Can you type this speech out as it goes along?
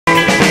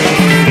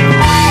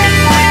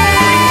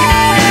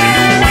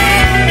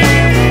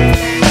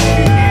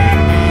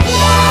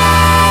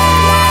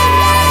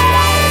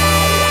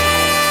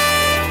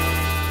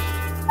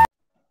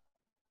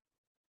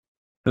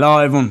Hello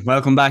everyone,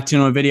 welcome back to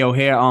another video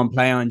here on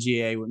Play on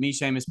GAA with me,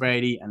 Seamus,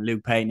 Brady and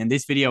Luke Peyton. In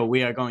this video,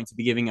 we are going to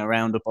be giving a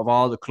roundup of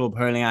all the club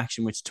hurling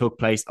action which took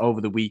place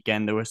over the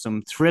weekend. There were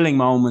some thrilling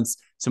moments,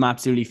 some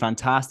absolutely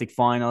fantastic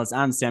finals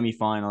and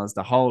semi-finals,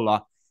 the whole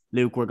lot.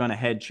 Luke, we're going to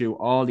head through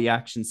all the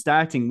action,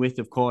 starting with,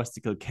 of course, the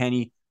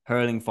Kilkenny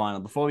Hurling Final.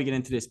 Before we get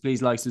into this,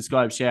 please like,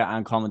 subscribe, share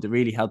and comment. It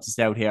really helps us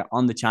out here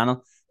on the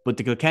channel. But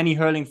the Kilkenny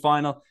Hurling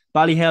Final,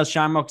 Ballyhale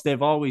Shamrocks,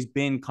 they've always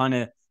been kind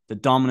of the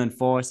dominant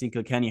force in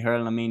Kilkenny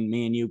hurling. I mean,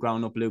 me and you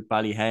growing up, Luke,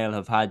 Ballyhale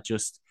have had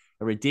just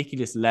a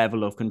ridiculous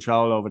level of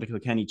control over the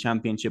Kilkenny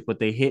Championship, but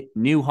they hit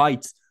new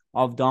heights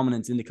of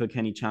dominance in the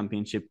Kilkenny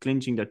Championship,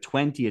 clinching their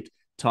 20th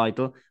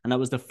title. And that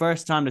was the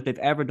first time that they've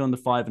ever done the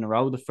five in a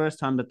row, the first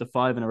time that the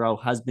five in a row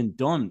has been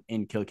done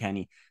in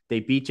Kilkenny. They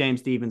beat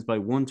James Stephens by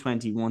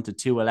 121 to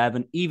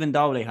 211, even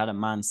though they had a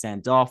man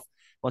sent off.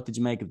 What did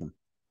you make of them?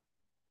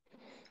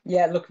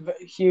 Yeah, look,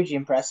 hugely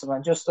impressive,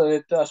 and just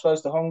I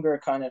suppose the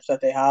hunger kind of that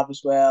they have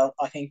as well.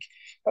 I think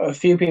a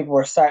few people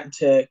were starting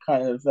to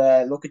kind of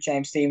look at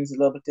James Stephens a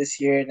little bit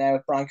this year. Now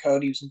Brian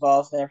Cody was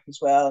involved in everything as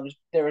well, and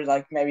there was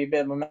like maybe a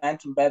bit of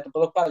momentum about them. But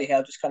look,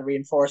 Ballyhale just kind of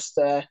reinforced,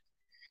 I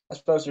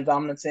suppose, their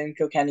dominance in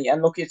Kilkenny.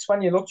 And look, it's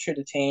when you look through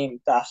the team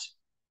that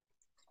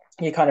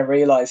you kind of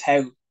realise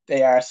how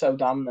they are so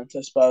dominant,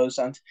 I suppose,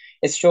 and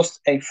it's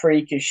just a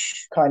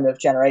freakish kind of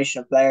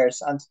generation of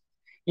players. And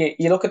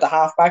you look at the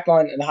half back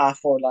line and the half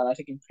forward line, I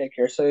think in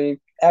particular. So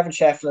Evan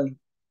Shefflin,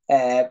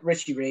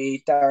 Richie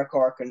Reid, Dara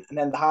Corcoran, and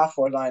then the half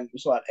forward line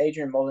was what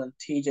Adrian Mullen,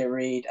 TJ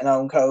Reid, and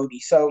Owen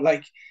Cody. So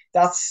like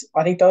I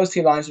think those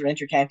two lines are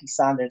intercounty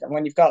standard. And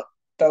when you've got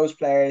those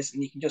players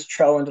and you can just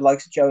throw in the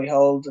likes of Joey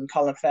Holt and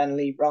Colin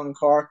Fennelly, Ronan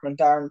Corcoran,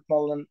 Darren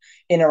Mullen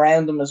in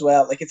around them as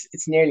well, like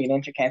it's nearly an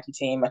intercounty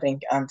team, I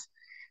think. And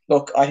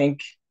look, I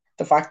think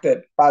the fact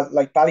that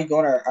like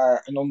Ballygunner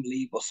are an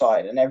unbelievable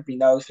side, and everybody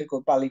knows how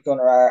good Ballygunner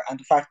are, and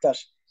the fact that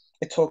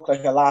it took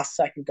like a last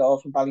second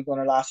goal from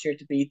Ballygunner last year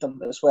to beat them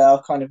as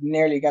well, kind of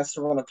nearly against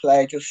the run of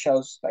play, just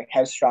shows like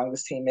how strong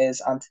this team is.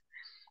 And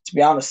to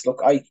be honest, look,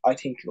 I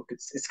think look,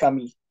 it's gonna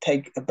be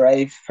take a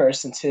brave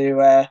person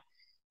to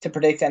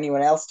predict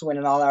anyone else to win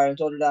an All Ireland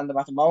other than them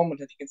at the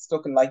moment. I think it's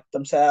looking like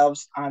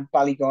themselves and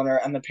Ballygunner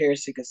and Na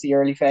Piarsaigh as the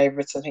early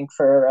favourites. I think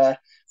for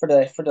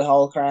the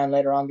whole crown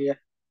later on the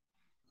year.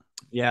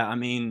 Yeah, I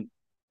mean,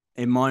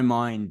 in my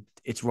mind,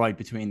 it's right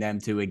between them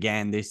two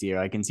again this year.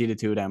 I can see the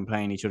two of them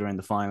playing each other in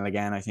the final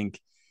again. I think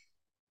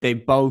they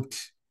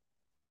both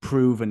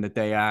proven that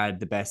they are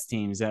the best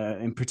teams.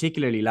 And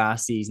particularly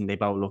last season, they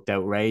both looked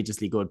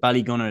outrageously good.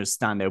 Ballygunner's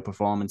standout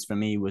performance for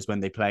me was when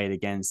they played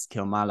against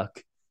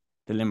Kilmallock,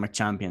 the Limerick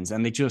champions,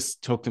 and they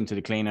just took them to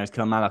the cleaners.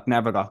 Kilmallock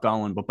never got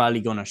going, but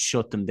Ballygunner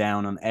shut them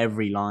down on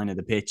every line of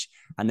the pitch.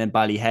 And then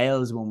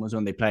Ballyhale's one was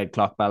when they played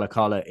Clock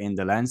in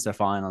the Leinster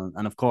final.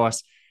 And of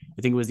course,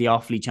 I think it was the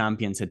Offaly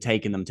champions had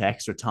taken them to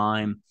extra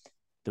time.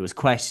 There was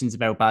questions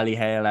about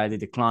Ballyhale, are they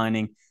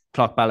declining?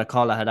 Clock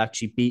had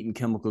actually beaten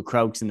Kilmallock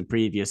Crokes in the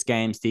previous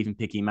game. Stephen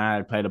Picky-Maher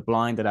had played a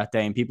blinder that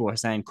day, and people were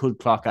saying, could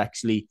Clock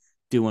actually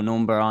do a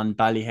number on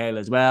Ballyhale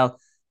as well?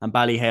 And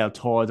Ballyhale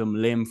tore them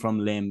limb from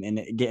limb in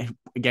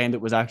a game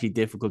that was actually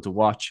difficult to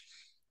watch.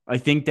 I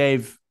think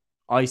they've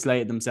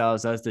isolated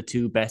themselves as the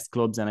two best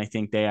clubs, and I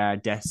think they are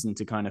destined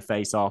to kind of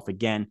face off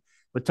again.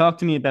 But talk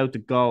to me about the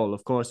goal.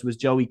 Of course, it was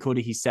Joey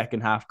Cudahy's second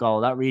half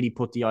goal. That really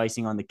put the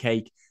icing on the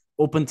cake.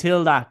 Up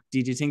until that,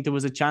 did you think there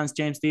was a chance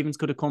James Stephens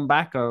could have come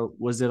back, or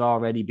was it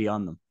already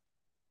beyond them?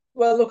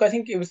 Well, look, I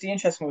think it was the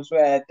interesting was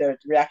the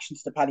reaction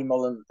to the Paddy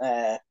Mullen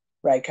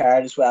red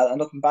card as well, and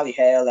looking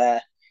Ballyhale,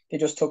 they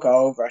just took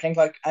over. I think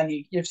like, and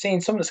you've seen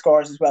some of the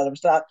scores as well.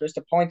 There's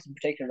the point in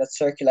particular that's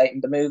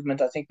circulating the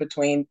movement. I think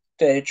between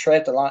the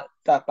line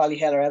that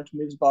Ballyhale are able to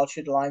move the ball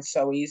through the line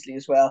so easily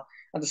as well,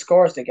 and the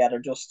scores they get are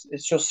just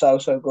it's just so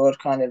good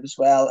kind of as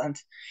well. And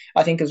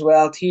I think as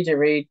well, TJ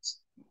Reid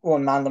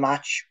one man the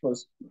match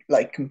was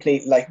like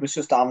complete, like was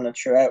just dominant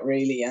throughout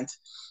really, and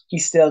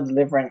he's still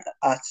delivering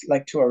at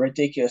like to a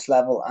ridiculous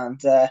level.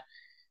 And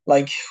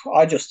like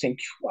I just think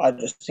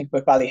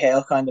with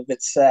Ballyhale kind of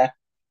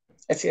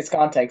it's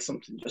gonna take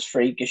something just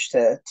freakish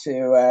to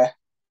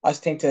I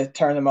think to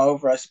turn them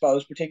over, I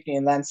suppose, particularly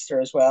in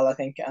Leinster as well. I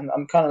think, and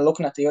I'm kind of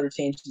looking at the other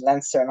teams in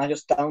Leinster, and I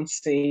just don't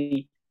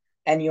see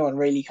anyone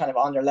really kind of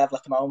on their level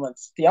at the moment.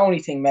 The only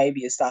thing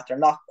maybe is that they're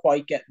not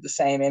quite getting the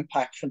same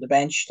impact from the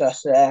bench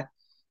that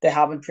they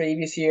have in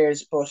previous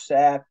years. But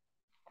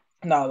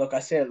no, look, I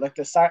say it, like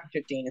the starting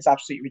 15 is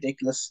absolutely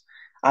ridiculous,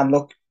 and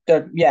look,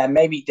 yeah,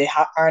 maybe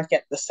aren't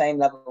getting the same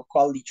level of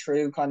quality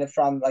through kind of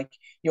from like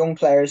young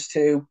players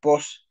too,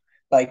 but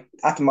like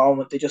at the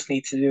moment they just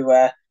need to do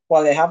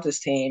while they have this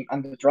team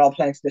and they're all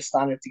playing to this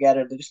standard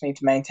together, they just need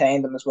to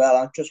maintain them as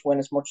well and just win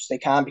as much as they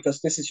can,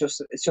 because this is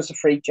just it's just a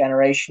freak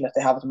generation that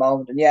they have at the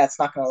moment. And yeah, it's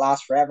not going to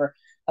last forever,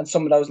 and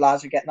some of those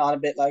lads are getting on a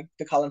bit, like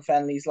the Colin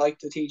Fenleys, like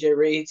the TJ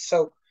Reeds.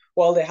 So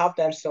while they have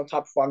them still on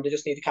top form, they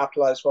just need to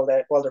capitalize while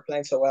they're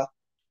playing so well.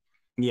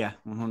 Yeah,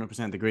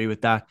 100% agree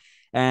with that.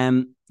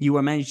 You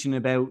were mentioning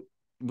about,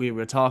 we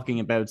were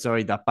talking about,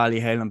 sorry, that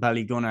Ballyhale and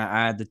Ballygunner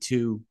are the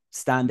two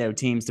standout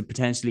teams to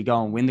potentially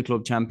go and win the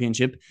club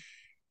championship.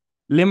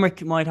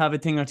 Limerick might have a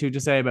thing or two to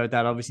say about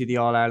that. Obviously, the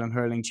All Ireland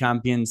hurling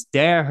champions.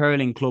 Their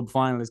hurling club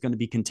final is going to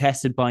be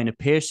contested by Na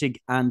Piarsaigh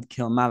and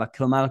Kilmallock.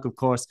 Kilmallock, of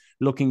course,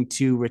 looking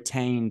to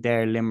retain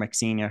their Limerick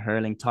senior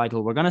hurling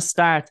title. We're going to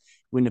start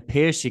with Na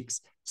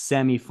Piarsaigh's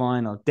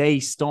semi-final. They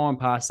stormed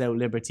past out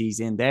Liberties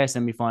in their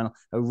semi-final.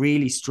 A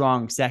really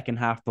strong second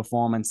half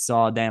performance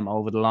saw them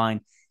over the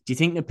line. Do you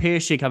think Na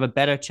Piarsaigh have a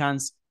better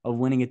chance of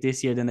winning it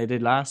this year than they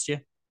did last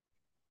year?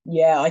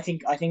 Yeah, I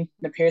think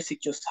the Piarsaigh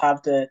just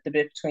have the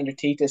bit between their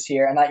teeth this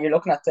year, and that you're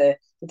looking at the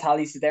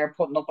tallies that they're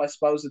putting up, I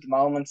suppose, at the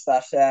moment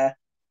that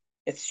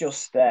it's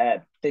just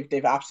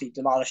they've absolutely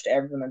demolished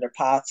everyone in their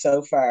path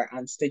so far,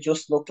 and they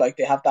just look like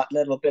they have that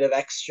little bit of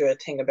extra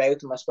thing about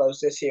them, I suppose,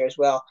 this year as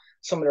well.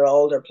 Some of their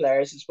older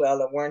players as well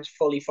that weren't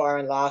fully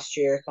firing last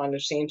year kind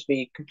of seem to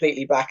be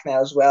completely back now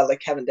as well.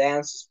 Like Kevin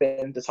Downs has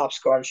been the top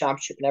scorer in the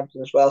championship and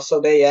everything as well.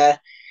 So they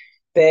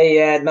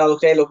no look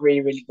they look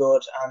really really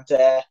good,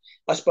 and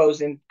I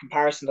suppose in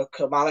comparison, look,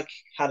 Kilmallock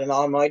had an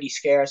almighty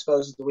scare I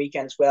suppose at the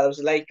weekend as well. It was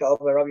a late goal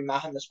by Robbie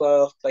Mahon as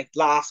well, like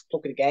last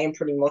pluck of the game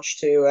pretty much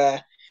to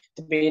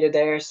beat it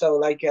there. So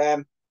like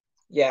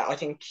yeah, I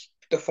think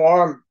the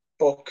form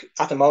book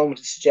at the moment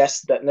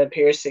suggests that Na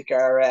Piarsaigh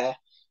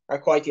are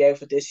quite the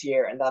outfit this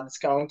year, and that it's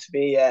going to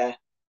be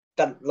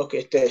that look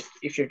at the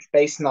if you're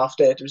basing off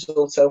the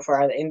results so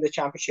far in the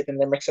championship in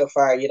Limerick so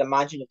far, you'd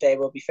imagine that they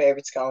will be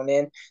favourites going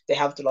in. They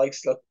have the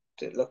likes look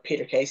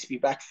Peter Casey be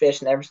back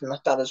fit and everything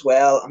like that as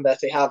well, and that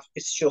they have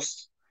it's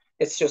just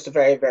a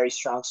very very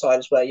strong side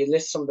as well. You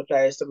list some of the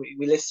players that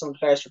we list some of the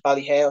players for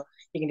Ballyhale.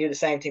 You can do the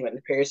same thing with Na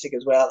Piarsaigh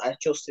as well, and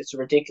it's a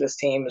ridiculous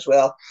team as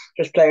well.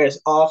 There's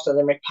players off the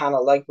Limerick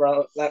panel like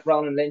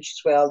Ronan Lynch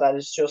as well that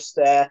is just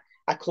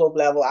at club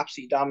level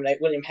absolutely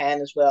dominate. William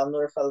Henn as well,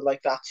 another fellow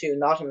like that too,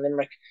 not in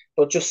Limerick,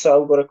 but just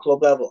so good at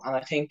club level. And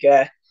I think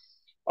they'll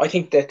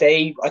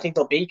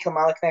beat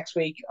Kilmallock next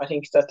week. I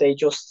think that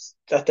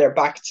they're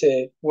back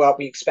to what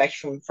we expect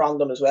from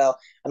them as well.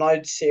 And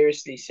I'd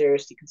seriously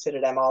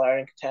consider them all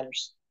Ireland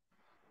contenders.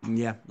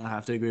 Yeah, I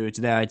have to agree with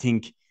you there. I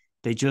think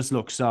they just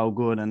look so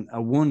good, and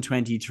a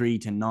 123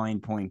 to 9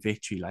 point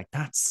victory, like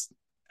that's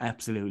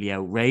absolutely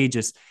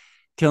outrageous.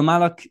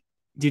 Kilmallock,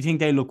 do you think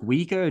they look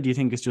weaker, or do you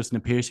think it's just Na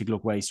Piarsaigh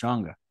look way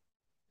stronger?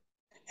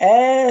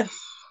 Uh,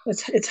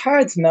 it's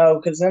hard to know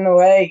because in a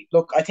way,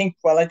 look, I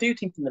do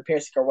think the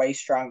Piarsaigh are way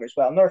stronger as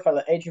well. Another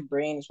fellow, Adrian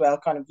Breen as well,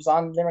 kind of was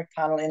on the Limerick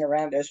panel in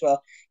around there as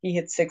well. He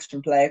hit six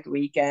from play at the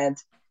weekend.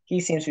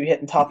 He seems to be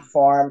hitting top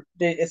form.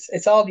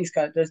 It's all these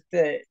kind of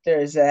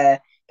there's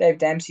Dave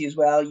Dempsey as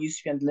well. Used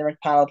to be on the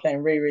Limerick panel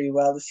playing really really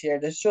well this year.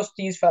 There's just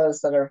these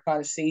fellas that are kind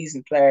of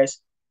seasoned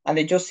players, and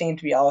they just seem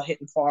to be all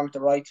hitting form at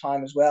the right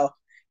time as well.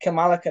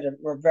 Kilmallock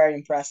were very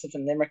impressive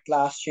in Limerick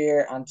last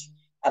year and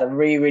had a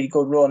really, really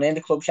good run in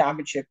the club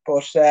championship.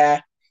 But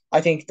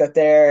I think that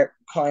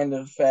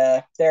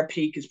their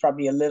peak is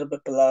probably a little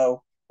bit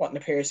below what Na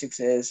Piarsaigh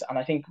is. And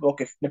I think,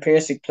 look, if Na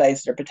Piarsaigh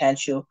plays their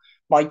potential,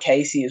 Mike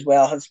Casey as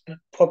well has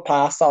put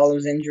past all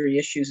those injury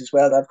issues as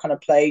well that have kind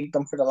of plagued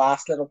them for the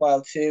last little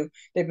while too.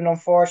 They've been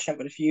unfortunate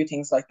with a few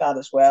things like that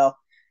as well.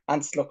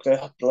 And look,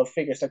 the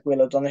figures like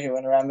Will O'Donoghue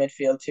and around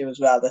midfield too as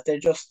well. That they're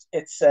just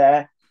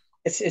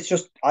it's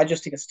just I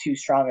just think it's too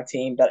strong a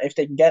team that if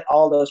they can get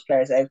all those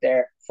players out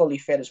there fully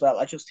fit as well,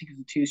 I just think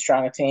it's too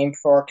strong a team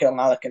for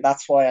Kilmallock, and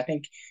that's why I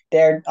think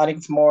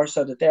it's more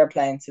so that they're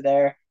playing to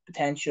their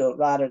potential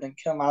rather than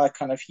Kilmallock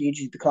kind of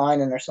hugely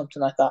declining or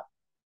something like that.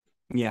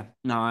 Yeah,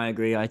 no, I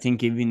agree. I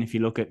think even if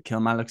you look at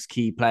Kilmallock's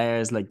key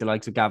players, like the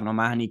likes of Gavin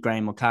O'Mahony,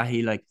 Graham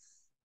Mulcahy, like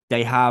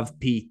they have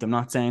peaked. I'm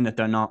not saying that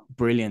they're not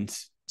brilliant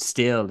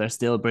still. They're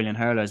still brilliant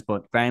hurlers,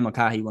 but Graham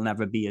Mulcahy will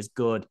never be as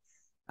good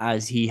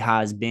as he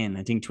has been.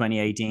 I think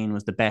 2018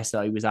 was the best.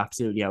 It was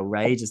absolutely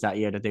outrageous that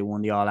year that they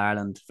won the All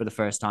Ireland for the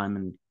first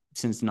time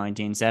since the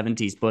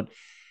 1970s. But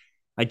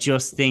I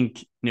just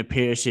think Na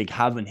Piarsaigh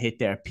haven't hit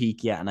their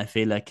peak yet, and I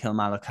feel like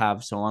Kilmallock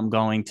have. So I'm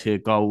going to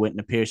go with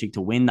Na Piarsaigh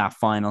to win that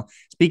final.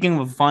 Speaking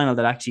of a final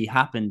that actually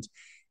happened,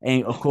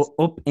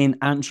 up in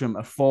Antrim,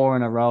 a four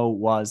in a row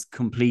was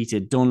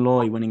completed.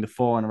 Dunloy winning the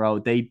four in a row.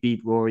 They beat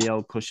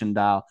Rorio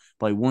Cushendall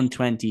by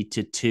 120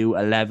 to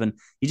 211.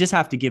 You just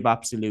have to give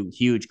absolute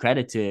huge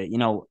credit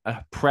to,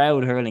 a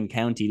proud hurling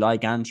county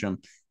like Antrim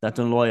that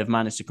Dunloy have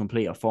managed to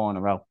complete a four in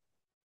a row.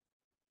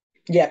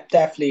 Yeah,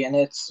 definitely, and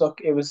it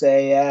was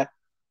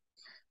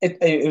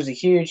it was a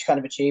huge kind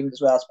of achievement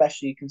as well,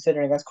 especially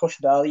considering against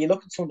Cushendall. You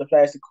look at some of the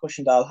players that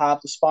Cushendall have,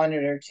 the spine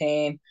of their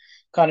team,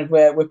 kind of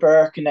with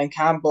Burke and then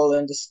Campbell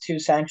and just two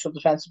central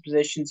defensive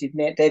positions.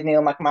 They'd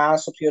Neil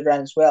McManus up the other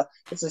end as well.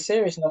 It's a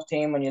serious enough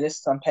team when you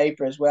list it on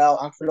paper as well.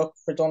 And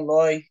for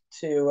Dunloy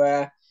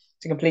to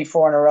complete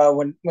four in a row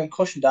when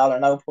Cushendall are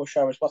no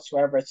pushovers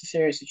whatsoever, it's a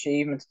serious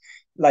achievement.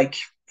 Like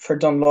for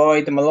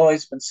Dunloy, the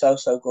Malloy's been so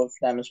good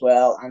for them as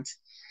well. And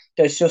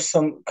there's just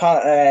and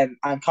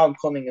Colin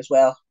Cumming as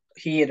well.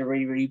 He had a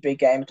really really big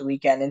game at the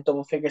weekend in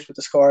double figures with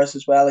the scores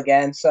as well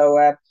again.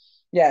 So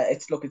yeah,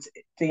 it's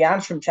the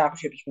Antrim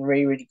Championship has been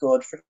really really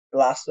good for the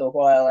last little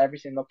while.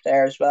 Everything up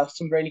there as well.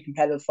 Some really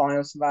competitive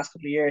finals in the last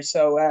couple of years.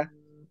 So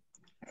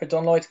for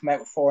Dunloy to come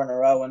out with four in a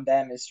row and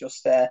them is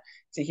just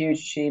it's a huge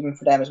achievement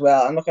for them as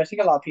well. And look, I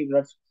think a lot of people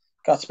have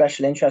got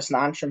special interest in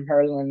Antrim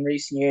hurling in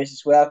recent years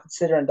as well,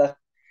 considering that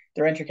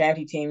their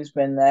inter-county team's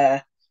been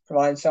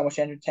providing so much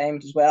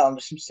entertainment as well, and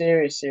there's some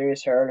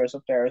serious hurlers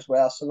up there as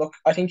well. So look,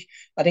 I think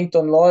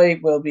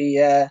Dunloy will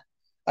be.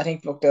 I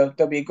think look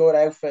they'll be a good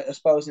outfit, I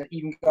suppose, and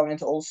even going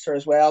into Ulster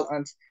as well.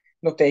 And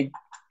look, they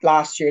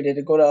last year did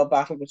a good old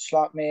battle with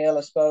Slaughtneil,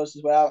 I suppose,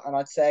 as well. And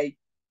I'd say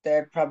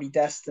they're probably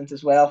destined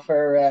as well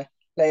for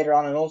later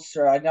on in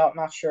Ulster. I'm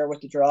not sure what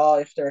the draw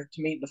if they're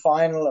to meet in the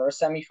final or a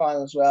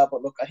semi-final as well.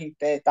 But look, I think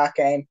that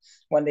game,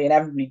 when they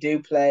inevitably do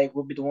play,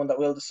 will be the one that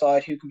will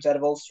decide who comes out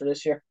of Ulster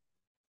this year.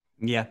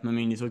 Yeah, I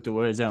mean, you took the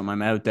words out of my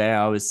mouth there.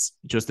 I was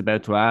just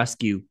about to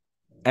ask you.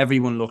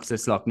 Everyone looks at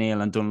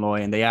Slaughtneil and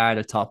Dunloy, and they are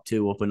the top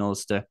two up in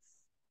Ulster.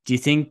 Do you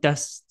think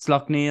that's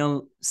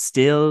Slaughtneil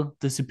still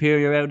the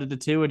superior out of the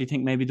two, or do you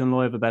think maybe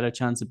Dunloy have a better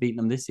chance of beating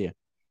them this year?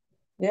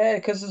 Yeah,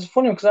 because it's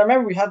funny because I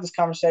remember we had this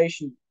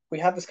conversation. We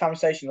had this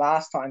conversation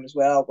last time as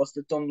well. Was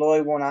that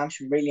Dunloy won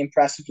Antrim really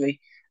impressively,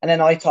 and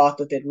then I thought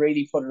that they'd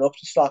really put it up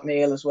to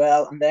Slaughtneil as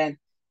well. And then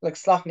like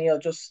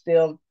Slaughtneil just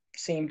still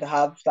seemed to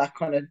have that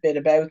kind of bit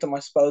about them, I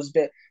suppose. A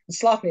bit. And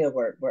Slaughtneil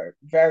were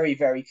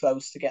very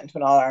close to getting to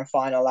an All Ireland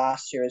final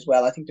last year as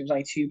well. I think there was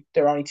only two.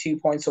 They were only 2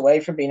 points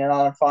away from being an All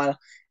Ireland final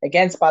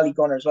against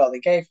Ballygunner as well. They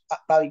gave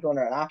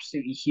Ballygunner an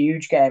absolutely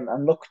huge game,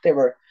 and look, they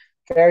were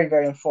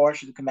very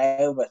unfortunate to come out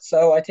of it.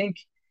 So I think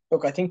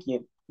look, I think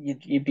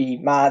you'd be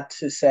mad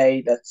to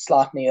say that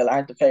Slaughtneil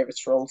aren't the favourites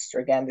for Ulster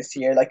again this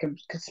year. Like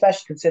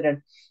especially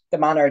considering the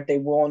manner they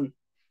won.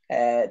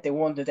 They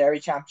won the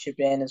Derry Championship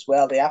in as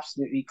well. They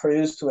absolutely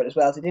cruised to it as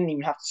well. They didn't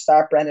even have to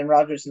start Brendan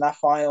Rodgers in that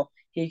final.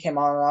 He came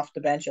on and off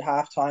the bench at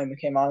halftime and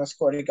came on and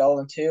scored a goal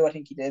and two. I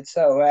think he did.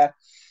 So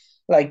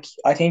like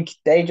I think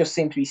they just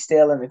seem to be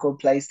still in a good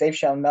place. They've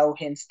shown no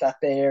hints that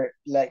they're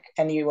like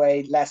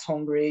anyway less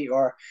hungry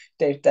or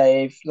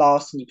they've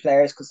lost any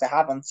players because they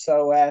haven't.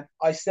 So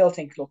I still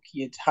think look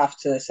you'd have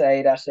to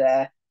say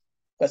that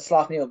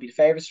Slaughtneil will be the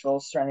favourites for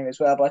Ulster anyway as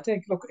well. But I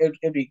think look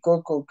it'll be a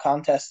good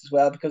contest as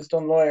well because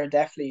Dunloy are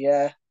definitely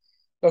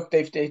look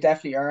they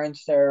definitely earned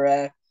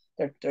their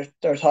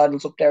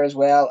titles up there as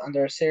well, and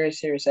they're a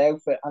serious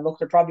outfit. And look,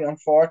 they're probably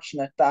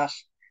unfortunate that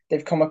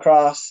they've come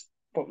across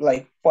but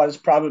like what is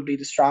probably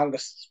the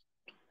strongest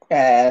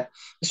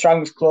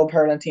club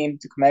hurling team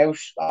to come out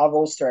of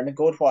Ulster in a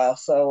good while.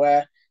 So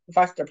the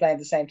fact they're playing at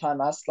the same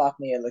time as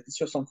Slaughtneil, like it's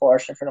just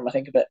unfortunate for them, I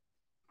think a bit.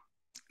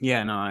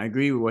 Yeah, no, I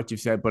agree with what you've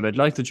said, but I'd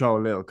like to throw a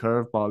little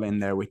curveball in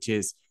there, which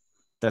is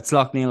that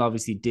Slaughtneil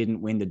obviously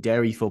didn't win the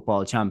Derry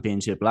Football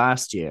Championship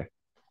last year.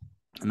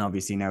 And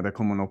obviously now they're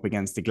coming up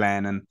against the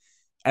Glen and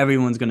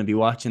everyone's going to be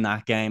watching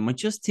that game. I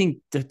just think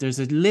that there's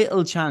a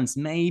little chance,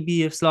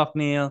 maybe if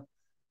Slaughtneil,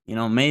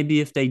 maybe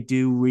if they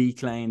do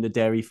reclaim the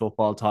Derry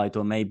football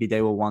title, maybe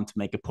they will want to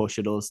make a push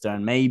at Ulster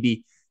and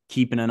maybe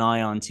keeping an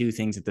eye on two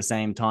things at the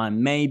same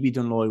time. Maybe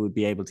Dunloy would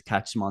be able to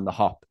catch them on the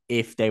hop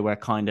if they were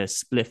kind of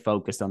split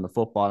focused on the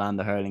football and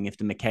the hurling. If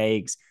the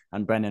McCaigs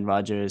and Brendan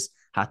Rodgers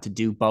had to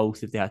do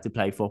both, if they had to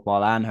play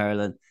football and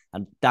hurling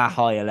at that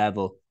high a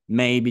level,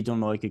 maybe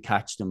Dunloy could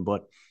catch them.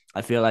 But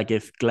I feel like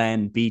if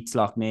Glen beats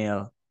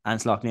Slaughtneil and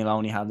Slaughtneil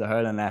only have the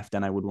hurling left,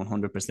 then I would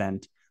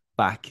 100%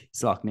 back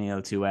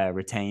Slaughtneil to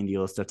retain the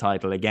Ulster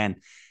title again.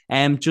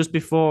 Just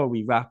before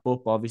we wrap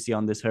up, obviously,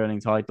 on this hurling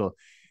title,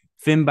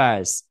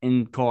 Finbarrs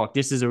in Cork.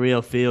 This is a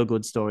real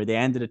feel-good story. They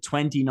ended a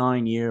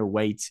 29-year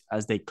wait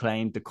as they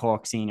claimed the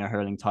Cork senior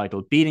hurling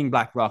title, beating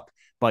Blackrock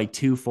by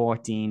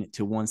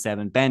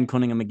 214-17. Ben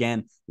Cunningham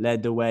again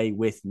led the way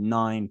with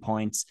 9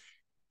 points.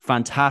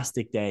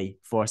 Fantastic day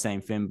for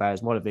St.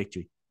 Finbarrs. What a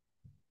victory.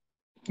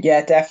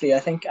 Yeah, definitely. I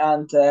think,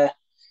 and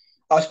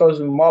I suppose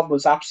what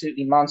was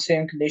absolutely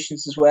monsoon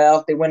conditions as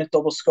well. They win at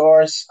double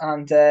scores,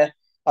 and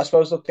I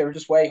suppose look, they were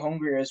just way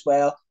hungrier as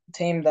well. A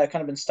team that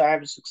kind of been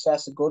starved of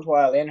success a good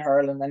while in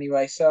hurling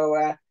anyway.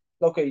 So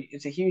look,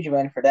 it's a huge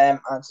win for them,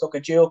 and it's look a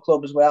dual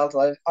club as well.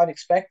 So I'd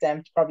expect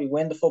them to probably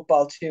win the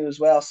football too as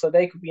well. So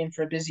they could be in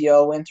for a busy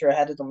old winter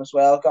ahead of them as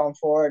well, going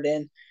forward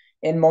in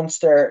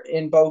Munster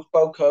in both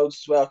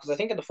codes as well. Because I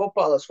think in the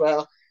football as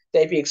well,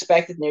 they'd be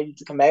expected nearly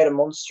to come out of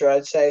Munster.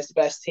 I'd say is the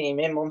best team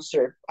in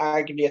Munster,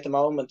 arguably at the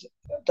moment.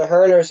 The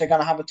hurlers are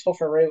going to have a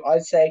tougher route.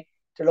 I'd say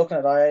they're looking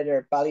at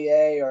either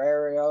Ballyhale or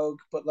Ariogue,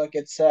 but look,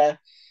 it's a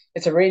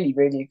really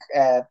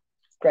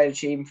great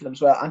achievement for them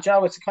as well. And you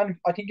know, it's a kind of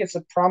I think it's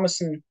a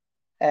promising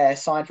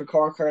sign for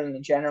Cork hurling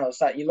in general. Is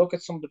that you look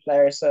at some of the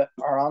players that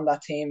are on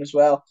that team as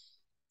well,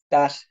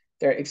 that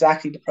they're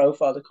exactly the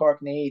profile the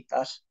Cork need.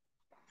 That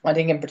I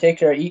think in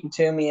particular, Ethan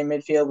Toomey in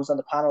midfield was on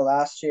the panel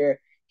last year.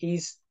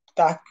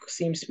 That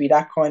seems to be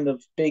that kind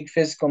of big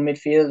physical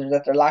midfielder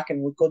that they're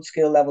lacking with good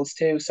skill levels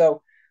too.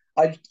 So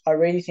I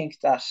really think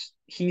that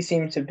he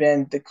seems to have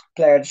been the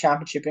player of the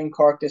championship in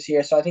Cork this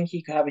year. So I think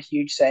he could have a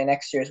huge say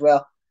next year as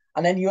well.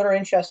 And then the other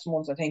interesting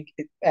ones, I think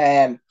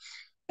Ben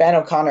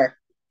O'Connor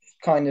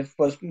kind of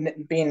was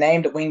being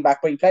named at wing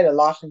back, but he played a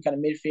lot in kind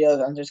of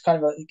midfield. And there's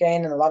kind of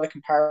again a lot of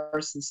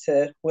comparisons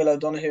to Will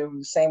O'Donoghue in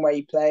the same way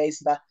he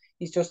plays. That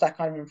he's just that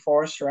kind of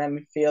enforcer around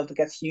midfield that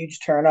gets huge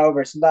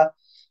turnovers. And that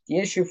the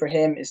issue for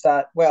him is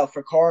that, well,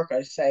 for Cork,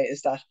 I say,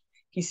 is that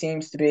he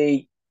seems to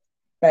be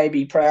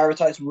maybe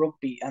prioritising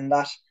rugby, and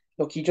that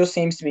look, he just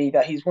seems to be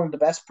that he's one of the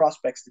best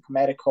prospects to come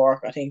out of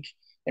Cork, I think,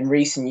 in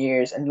recent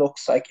years, and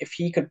looks like if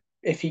he could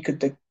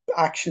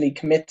actually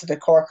commit to the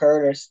Cork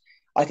hurlers,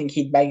 I think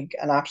he'd make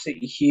an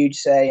absolutely huge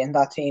say in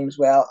that team as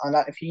well. And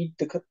that if he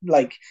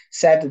like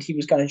said that he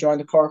was going to join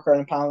the Cork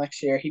hurling panel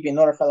next year, he'd be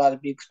another fella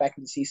I'd be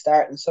expecting to see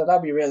starting. So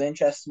that'd be a real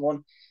interesting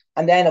one.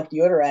 And then up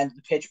the other end of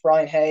the pitch,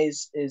 Brian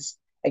Hayes is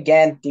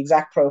again the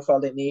exact profile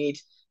they need.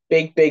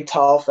 Big,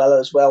 tall fella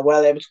as well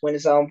able to win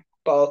his own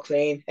ball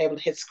clean, able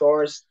to hit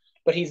scores,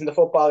 but he's in the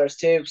footballers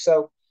too.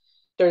 So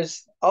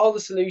there's all the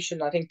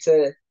solution, I think,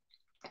 to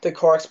the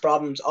Cork's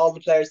problems. All the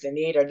players they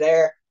need are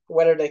there.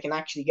 Whether they can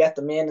actually get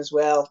them in as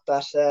well,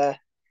 that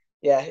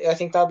yeah, I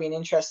think that'll be an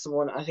interesting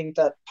one. I think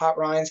that Pat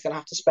Ryan's going to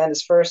have to spend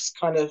his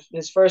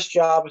first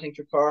job, I think,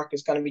 for Cork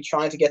is going to be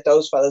trying to get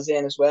those fellas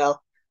in as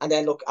well. And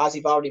then look, as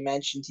you've already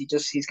mentioned,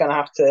 he's going to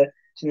have to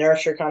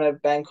nurture kind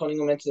of Ben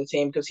Cunningham into the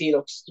team, because he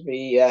looks to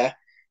be a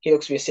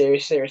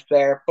serious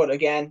player. But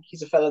again,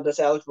 he's a fellow that's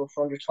eligible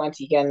for under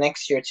 20 again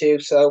next year too.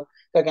 So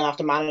they're going to have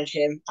to manage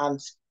him and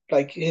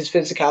like his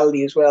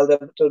physicality as well.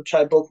 They'll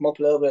try to bulk him up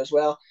a little bit as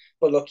well.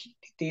 But look,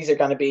 these are all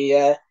going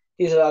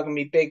to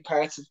be big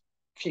parts of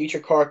future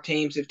Cork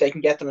teams if they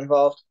can get them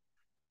involved.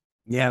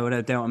 Yeah,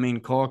 without doubt. I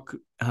mean, Cork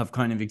have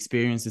kind of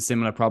experienced a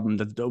similar problem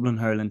that the Dublin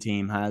hurling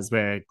team has,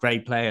 where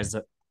great players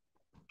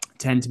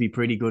tend to be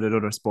pretty good at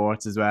other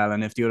sports as well.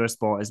 And if the other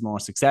sport is more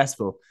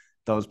successful,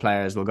 those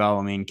players will go.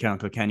 I mean, Kieran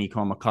Kilkenny,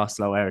 Cormac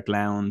Costello, Eric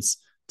Lowndes,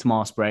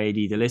 Tomas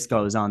Brady, the list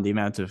goes on, the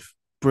amount of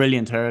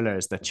brilliant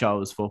hurlers that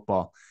chose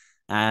football.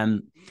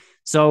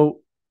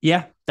 So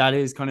yeah, that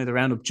is kind of the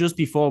roundup. Just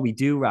before we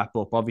do wrap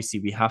up, obviously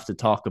we have to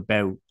talk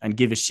about and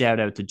give a shout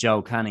out to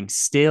Joe Canning,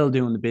 still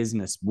doing the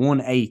business.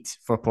 1-8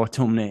 for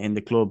Portumna in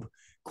the club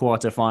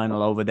quarter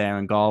final over there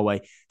in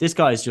Galway. This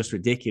guy is just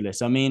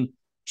ridiculous. I mean,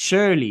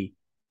 surely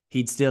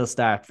he'd still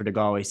start for the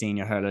Galway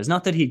senior hurlers.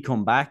 Not that he'd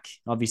come back.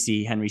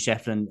 Obviously, Henry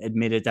Shefflin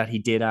admitted that he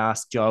did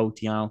ask Joe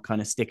to, kind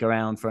of stick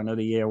around for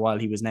another year while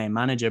he was named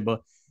manager,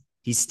 but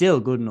he's still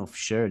good enough,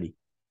 surely.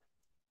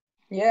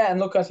 Yeah, and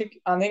look, I think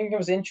it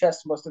was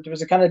interesting was that there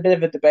was a kind of bit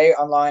of a debate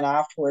online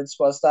afterwards,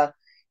 was that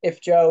if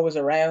Joe was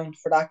around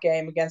for that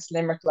game against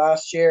Limerick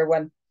last year,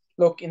 when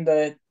look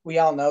we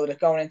all know that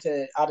going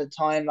into added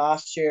time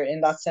last year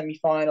in that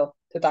semi-final,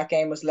 that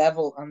game was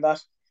level, and that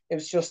it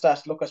was just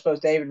that look, I suppose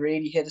David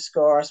Reedy hit a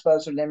score, I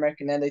suppose, for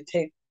Limerick, and then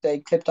they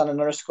clipped on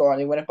another score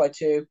and they win it by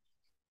 2.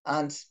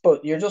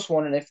 But you're just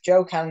wondering if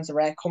Joe Cannon's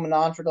around coming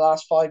on for the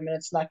last 5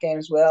 minutes in that game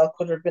as well,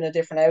 could there have been a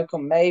different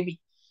outcome?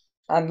 Maybe.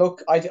 And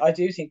look, I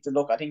do think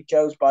I think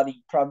Joe's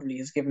body probably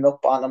has given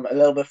up on him a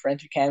little bit for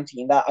intercounty,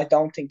 and that I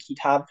don't think he'd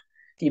have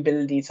the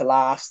ability to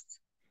last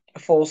a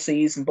full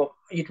season. But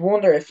you'd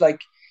wonder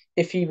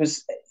if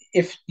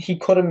he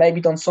could have maybe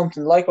done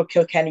something like what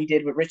Kilkenny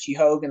did with Richie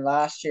Hogan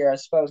last year, I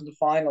suppose, in the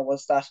final,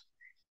 was that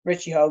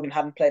Richie Hogan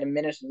hadn't played a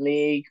minute in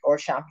league or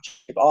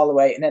championship all the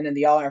way, and then in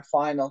the All-Ireland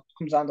final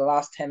comes on the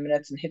last 10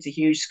 minutes and hits a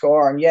huge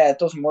score. And yeah, it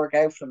doesn't work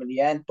out for him in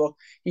the end, but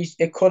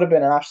it could have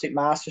been an absolute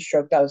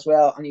masterstroke, that as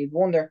well. And you'd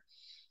wonder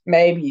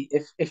maybe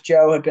if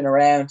Joe had been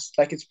around,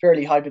 like, it's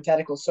purely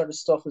hypothetical sort of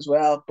stuff as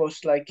well, but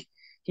like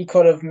he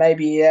could have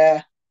maybe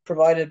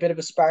provided a bit of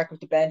a spark with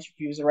the bench if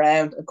he was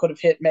around, and could have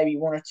hit maybe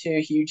 1 or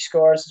 2 huge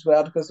scores as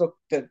well, because look,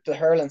 the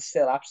hurling's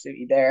still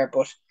absolutely there.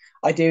 But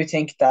I do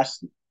think that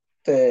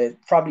the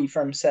probably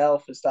for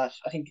himself is that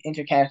I think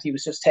intercounty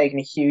was just taking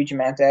a huge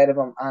amount out of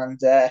him,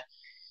 and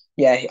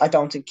yeah, I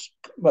don't think.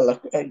 Well,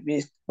 look,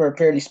 we're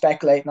purely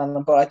speculating on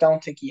him, but I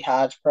don't think he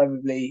had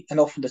probably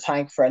enough in the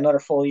tank for another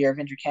full year of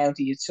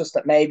intercounty. It's just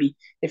that maybe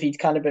if he'd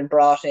kind of been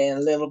brought in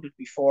a little bit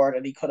before,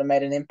 that he could have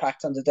made an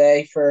impact on the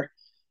day for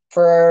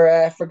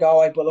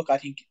Galway. But look, I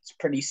think it's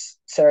pretty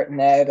certain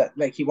now that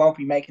like he won't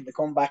be making the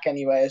comeback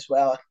anyway. As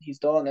well, he's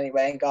done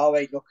anyway in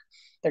Galway. Look,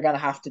 they're gonna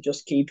have to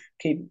just keep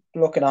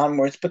looking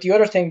onwards. But the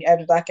other thing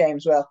out of that game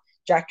as well,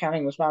 Jack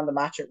Canning was man of the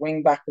match at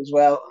wing back as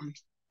well, and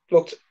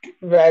looked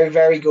very,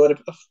 very good.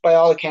 By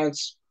all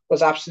accounts,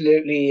 was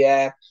absolutely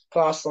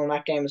colossal in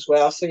that game as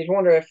well. So you'd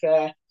wonder if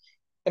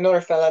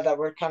another fella that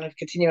we're kind of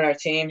continuing our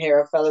team here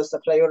are fellas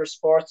that play other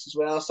sports as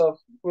well. So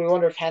we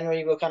wonder if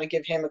Henry will kind of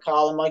give him a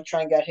call and might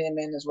try and get him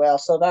in as well.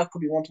 So that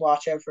could be one to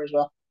watch out for as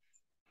well.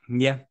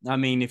 Yeah, I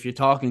mean, if you're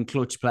talking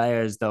clutch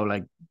players, though,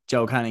 like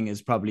Joe Canning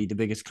is probably the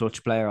biggest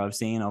clutch player I've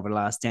seen over the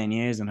last 10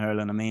 years in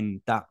hurling. I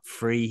mean, that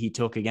free he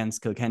took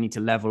against Kilkenny to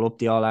level up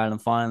the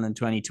All-Ireland final in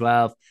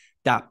 2012,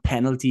 that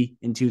penalty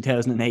in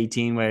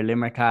 2018 where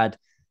Limerick had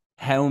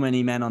how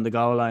many men on the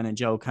goal line, and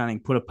Joe Canning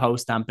put a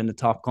post stamp in the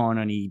top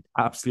corner and he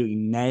absolutely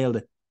nailed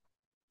it.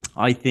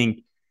 I think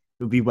it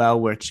would be well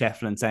worth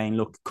Shefflin saying,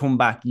 look, come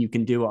back, you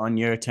can do it on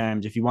your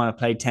terms. If you want to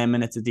play 10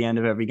 minutes at the end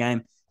of every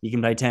game, you can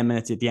play 10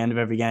 minutes at the end of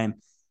every game.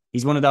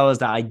 He's one of those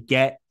that I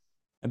get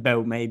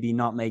about maybe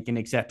not making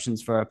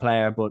exceptions for a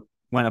player, but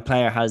when a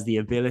player has the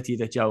ability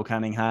that Joe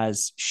Canning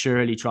has,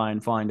 surely try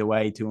and find a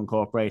way to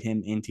incorporate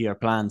him into your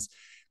plans.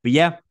 But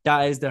yeah,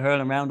 that is the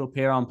hurling roundup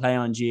here on Play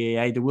on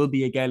GAA. There will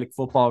be a Gaelic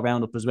football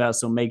roundup as well,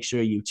 so make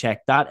sure you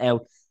check that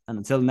out. And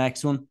until the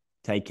next one,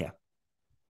 take care.